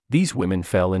These women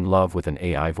fell in love with an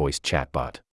AI voice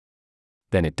chatbot.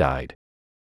 Then it died.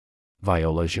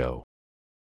 Viola Zhou.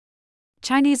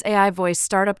 Chinese AI voice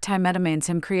startup Time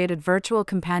created virtual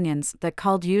companions that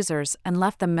called users and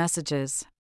left them messages.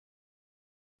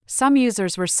 Some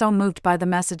users were so moved by the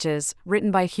messages,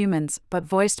 written by humans but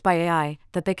voiced by AI,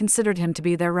 that they considered him to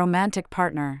be their romantic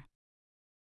partner.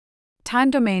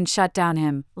 Time Domain shut down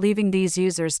him, leaving these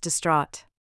users distraught.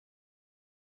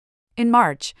 In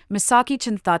March, Misaki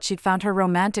Chen thought she'd found her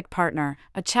romantic partner,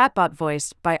 a chatbot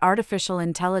voiced by artificial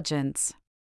intelligence.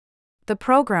 The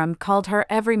program called her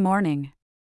every morning.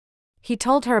 He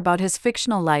told her about his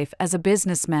fictional life as a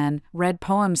businessman, read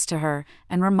poems to her,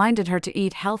 and reminded her to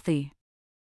eat healthy.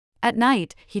 At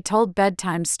night, he told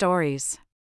bedtime stories.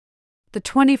 The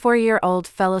 24-year-old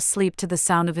fell asleep to the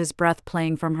sound of his breath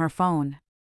playing from her phone.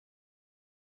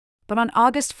 But on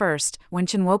August 1st, when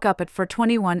Chen woke up at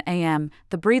 4:21 a.m.,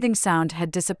 the breathing sound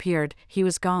had disappeared, he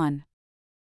was gone.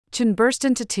 Chen burst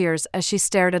into tears as she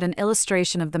stared at an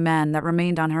illustration of the man that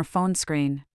remained on her phone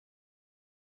screen.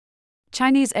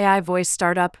 Chinese AI voice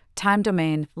startup, Time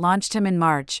Domain, launched him in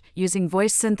March, using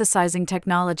voice synthesizing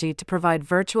technology to provide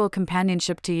virtual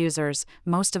companionship to users,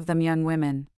 most of them young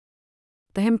women.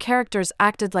 The him characters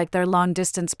acted like their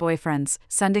long-distance boyfriends,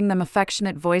 sending them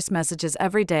affectionate voice messages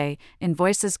every day, in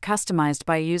voices customized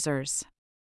by users.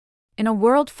 "In a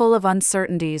world full of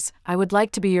uncertainties, I would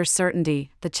like to be your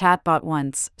certainty," the chatbot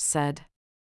once said.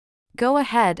 "Go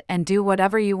ahead and do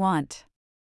whatever you want.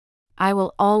 I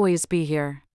will always be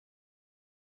here."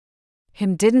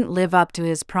 Him didn't live up to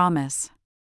his promise.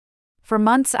 For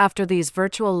months after these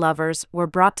virtual lovers were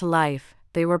brought to life,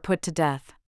 they were put to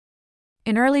death.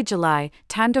 In early July,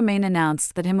 Time Domain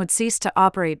announced that him would cease to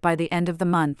operate by the end of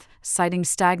the month, citing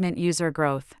stagnant user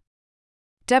growth.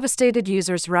 Devastated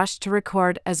users rushed to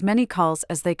record as many calls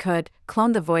as they could,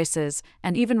 clone the voices,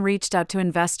 and even reached out to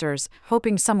investors,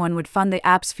 hoping someone would fund the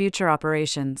app's future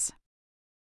operations.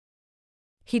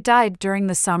 "He died during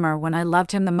the summer when I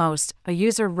loved him the most," a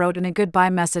user wrote in a goodbye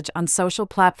message on social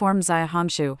platform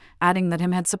Xiaohongshu, adding that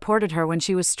him had supported her when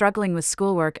she was struggling with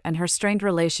schoolwork and her strained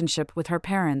relationship with her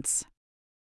parents.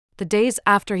 "The days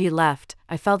after he left,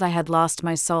 I felt I had lost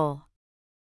my soul."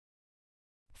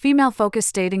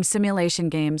 Female-focused dating simulation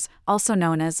games, also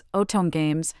known as otome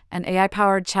games, and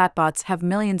AI-powered chatbots have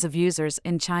millions of users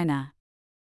in China.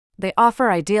 They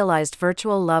offer idealized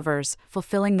virtual lovers,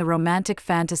 fulfilling the romantic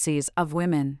fantasies of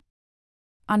women.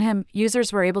 On him,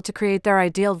 users were able to create their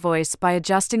ideal voice by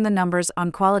adjusting the numbers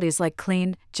on qualities like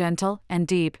clean, gentle, and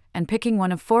deep, and picking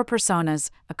one of 4 personas: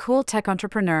 a cool tech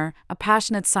entrepreneur, a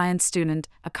passionate science student,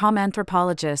 a calm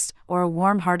anthropologist, or a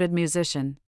warm-hearted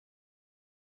musician.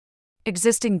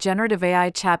 Existing generative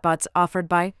AI chatbots offered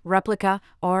by Replica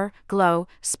or Glow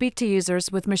speak to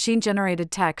users with machine-generated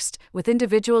text, with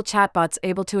individual chatbots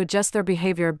able to adjust their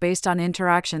behavior based on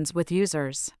interactions with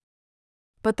users.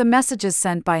 But the messages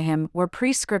sent by him were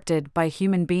pre-scripted by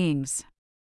human beings.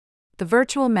 The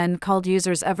virtual men called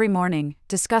users every morning,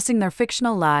 discussing their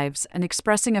fictional lives and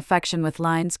expressing affection with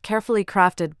lines carefully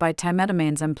crafted by Time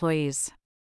Domain's employees.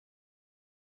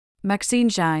 Maxine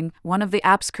Zhang, one of the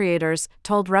app's creators,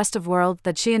 told Rest of World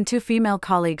that she and 2 female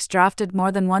colleagues drafted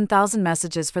more than 1,000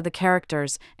 messages for the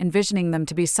characters, envisioning them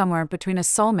to be somewhere between a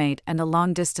soulmate and a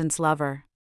long-distance lover.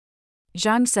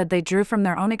 Zhang said they drew from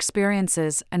their own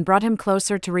experiences and brought him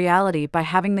closer to reality by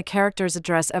having the characters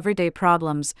address everyday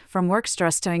problems, from work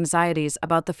stress to anxieties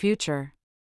about the future.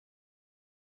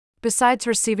 Besides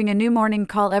receiving a new morning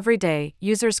call every day,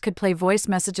 users could play voice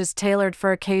messages tailored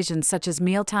for occasions such as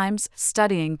mealtimes,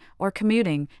 studying, or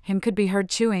commuting. Him could be heard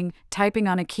chewing, typing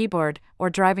on a keyboard, or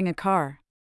driving a car.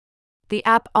 The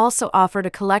app also offered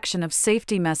a collection of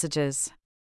safety messages.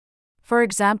 For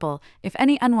example, if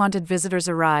any unwanted visitors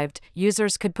arrived,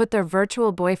 users could put their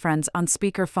virtual boyfriends on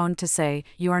speakerphone to say,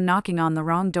 "You are knocking on the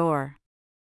wrong door."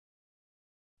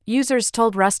 Users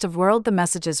told Rest of World the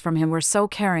messages from him were so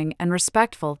caring and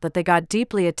respectful that they got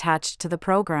deeply attached to the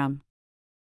program.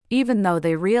 Even though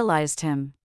they realized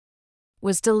him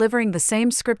was delivering the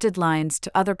same scripted lines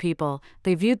to other people,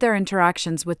 they viewed their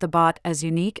interactions with the bot as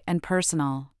unique and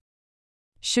personal.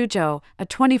 Xu Zhou, a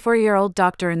 24-year-old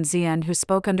doctor in Xi'an who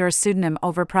spoke under a pseudonym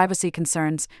over privacy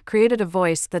concerns, created a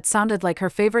voice that sounded like her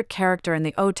favorite character in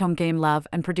the otome game Love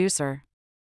and Producer.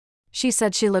 She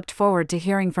said she looked forward to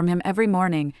hearing from him every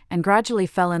morning and gradually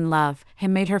fell in love.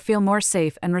 Him made her feel more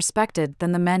safe and respected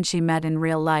than the men she met in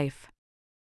real life.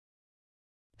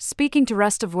 Speaking to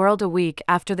Rest of World a week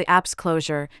after the app's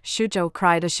closure, Xu Zhou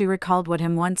cried as she recalled what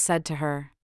him once said to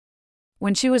her.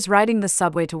 When she was riding the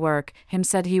subway to work, him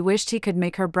said he wished he could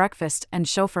make her breakfast and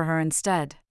chauffeur her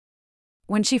instead.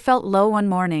 When she felt low one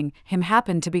morning, him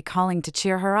happened to be calling to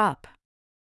cheer her up.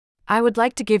 "I would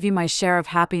like to give you my share of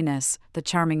happiness," the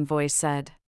charming voice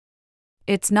said.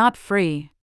 "It's not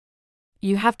free.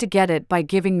 You have to get it by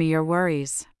giving me your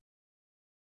worries."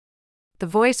 The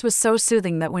voice was so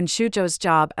soothing that when Shujo's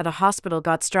job at a hospital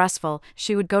got stressful,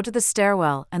 she would go to the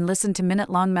stairwell and listen to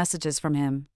minute-long messages from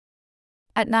him.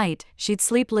 At night, she'd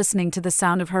sleep listening to the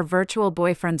sound of her virtual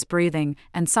boyfriend's breathing,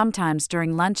 and sometimes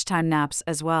during lunchtime naps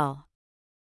as well.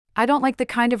 "I don't like the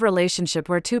kind of relationship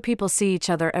where two people see each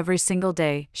other every single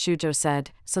day," Shujo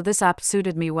said, "so this app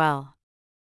suited me well."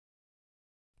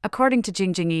 According to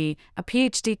Jing Jingyi, a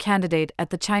PhD candidate at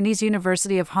the Chinese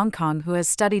University of Hong Kong who has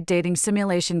studied dating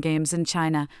simulation games in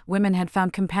China, women had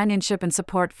found companionship and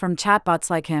support from chatbots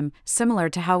like him, similar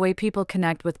to how way people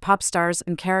connect with pop stars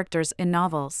and characters in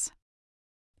novels.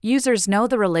 Users know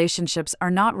the relationships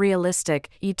are not realistic,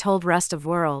 he told Rest of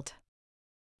World.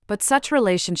 But such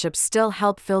relationships still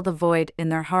help fill the void in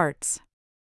their hearts.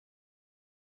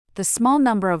 The small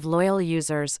number of loyal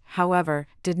users, however,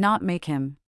 did not make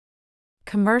him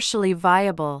commercially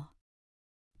viable.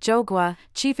 Zhou Gua,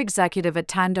 chief executive at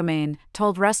Time Domain,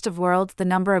 told Rest of World the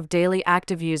number of daily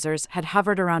active users had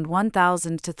hovered around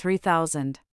 1,000 to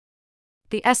 3,000.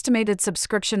 The estimated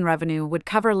subscription revenue would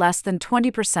cover less than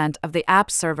 20% of the app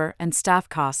server and staff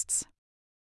costs.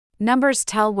 "Numbers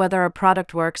tell whether a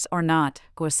product works or not,"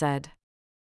 Gua said.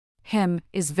 "Him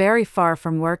is very far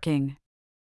from working."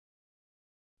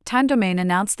 Time Domain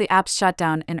announced the app's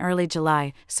shutdown in early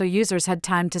July, so users had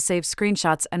time to save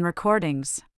screenshots and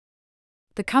recordings.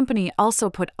 The company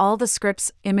also put all the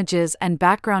scripts, images, and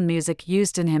background music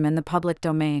used in him in the public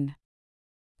domain.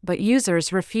 But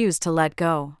users refused to let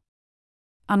go.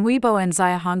 On Weibo and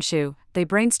Xiaohongshu, they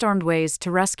brainstormed ways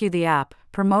to rescue the app,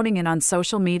 promoting it on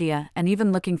social media and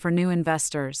even looking for new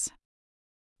investors.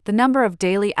 The number of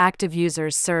daily active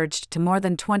users surged to more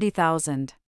than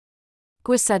 20,000.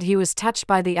 Gua said he was touched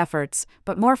by the efforts,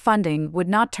 but more funding would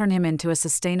not turn him into a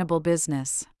sustainable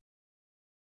business.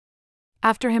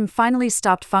 After him finally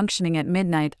stopped functioning at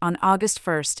midnight on August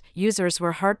 1st, users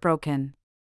were heartbroken.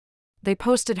 They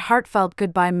posted heartfelt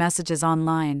goodbye messages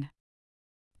online.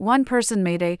 One person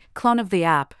made a clone of the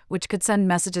app, which could send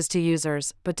messages to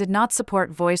users, but did not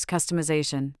support voice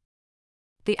customization.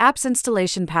 The app's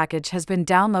installation package has been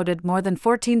downloaded more than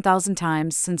 14,000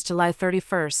 times since July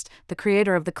 31st, the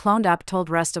creator of the cloned app told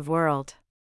Rest of World.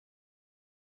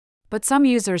 But some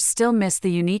users still miss the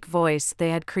unique voice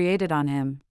they had created on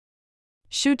him.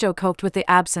 Shujo coped with the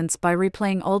absence by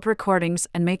replaying old recordings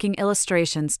and making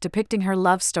illustrations depicting her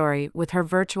love story with her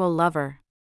virtual lover.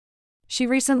 She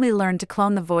recently learned to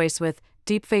clone the voice with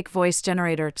deepfake voice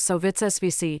generator Sovitz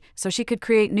SVC so she could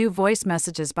create new voice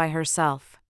messages by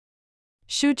herself.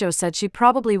 Shujo said she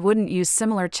probably wouldn't use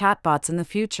similar chatbots in the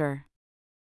future.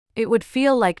 "It would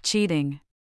feel like cheating."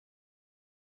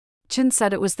 Chin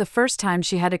said it was the first time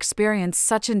she had experienced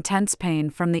such intense pain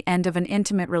from the end of an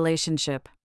intimate relationship.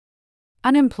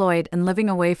 Unemployed and living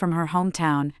away from her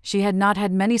hometown, she had not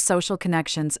had many social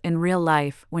connections in real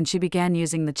life when she began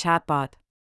using the chatbot.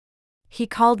 "He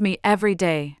called me every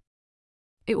day.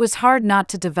 It was hard not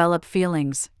to develop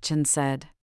feelings," Chin said.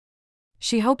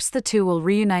 She hopes the two will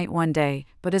reunite one day,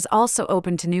 but is also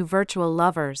open to new virtual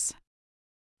lovers.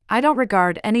 "I don't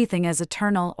regard anything as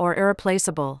eternal or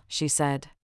irreplaceable," she said.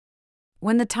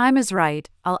 "When the time is right,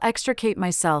 I'll extricate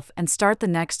myself and start the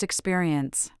next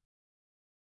experience."